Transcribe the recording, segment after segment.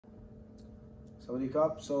Sawadee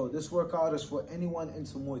Krap. So this workout is for anyone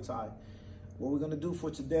into Muay Thai. What we're gonna do for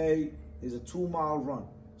today is a 2-mile run.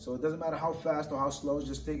 So it doesn't matter how fast or how slow,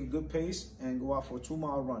 just take a good pace and go out for a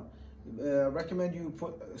 2-mile run. Recommend you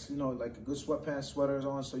put, like a good sweatpants, sweaters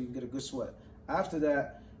on so you can get a good sweat. After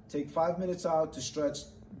that, take 5 minutes out to stretch,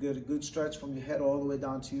 get a good stretch from your head all the way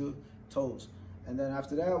down to your toes. And then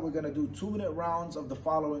after that, we're gonna do 2-minute rounds of the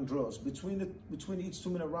following drills. Between each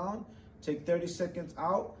 2-minute round, take 30 seconds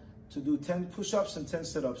out to do 10 push-ups and 10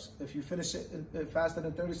 sit-ups. If you finish it faster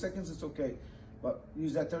than 30 seconds, it's okay. But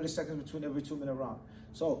use that 30 seconds between every 2-minute round.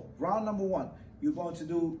 So round number 1, you're going to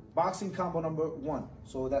do boxing combo number 1.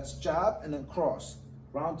 So that's jab and then cross.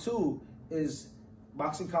 Round 2 is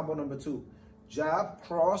boxing combo number 2. Jab,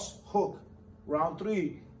 cross, hook. Round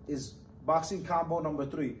 3 is boxing combo number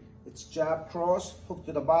 3. It's jab, cross, hook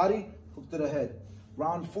to the body, hook to the head.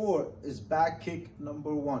 Round 4 is back kick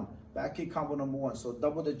number 1. Back kick combo number 1. So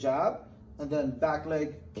double the jab and then back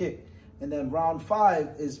leg kick. And then round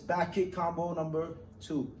 5 is back kick combo number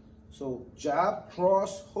 2. So jab,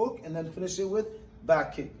 cross, hook, and then finish it with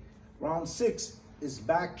back kick. Round 6 is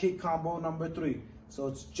back kick combo number 3. So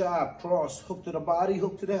it's jab, cross, hook to the body,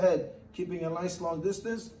 hook to the head, keeping a nice long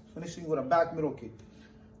distance, finishing with a back middle kick.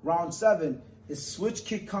 Round 7 is switch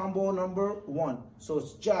kick combo number 1. So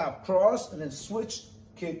it's jab, cross, and then switch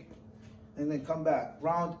kick, and then come back.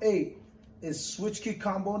 Round 8 is switch kick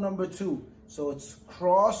combo number 2. So it's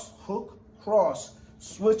cross, hook, cross,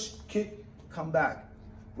 switch kick, come back.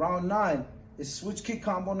 Round 9 is switch kick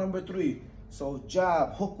combo number 3. So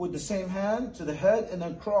jab, hook with the same hand to the head, and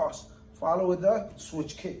then cross. Follow with the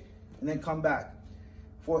switch kick, and then come back.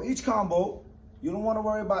 For each combo, you don't want to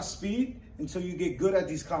worry about speed until you get good at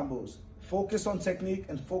these combos. Focus on technique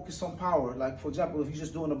and focus on power. Like, for example, if you're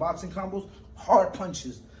just doing the boxing combos, hard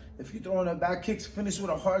punches. If you're throwing a back kicks, finish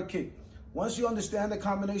with a hard kick. Once you understand the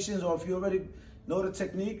combinations, or if you already know the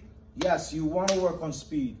technique, yes, you want to work on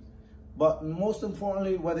speed. But most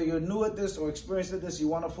importantly, whether you're new at this or experienced at this, you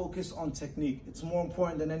want to focus on technique. It's more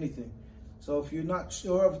important than anything. So if you're not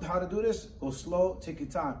sure of how to do this, go slow, take your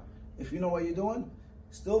time. If you know what you're doing,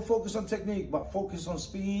 still focus on technique, but focus on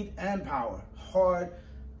speed and power. Hard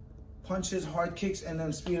punches, hard kicks, and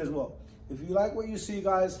then speed as well. If you like what you see,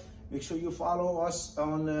 guys, make sure you follow us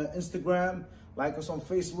on Instagram, like us on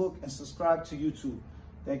Facebook, and subscribe to YouTube.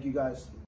 Thank you, guys.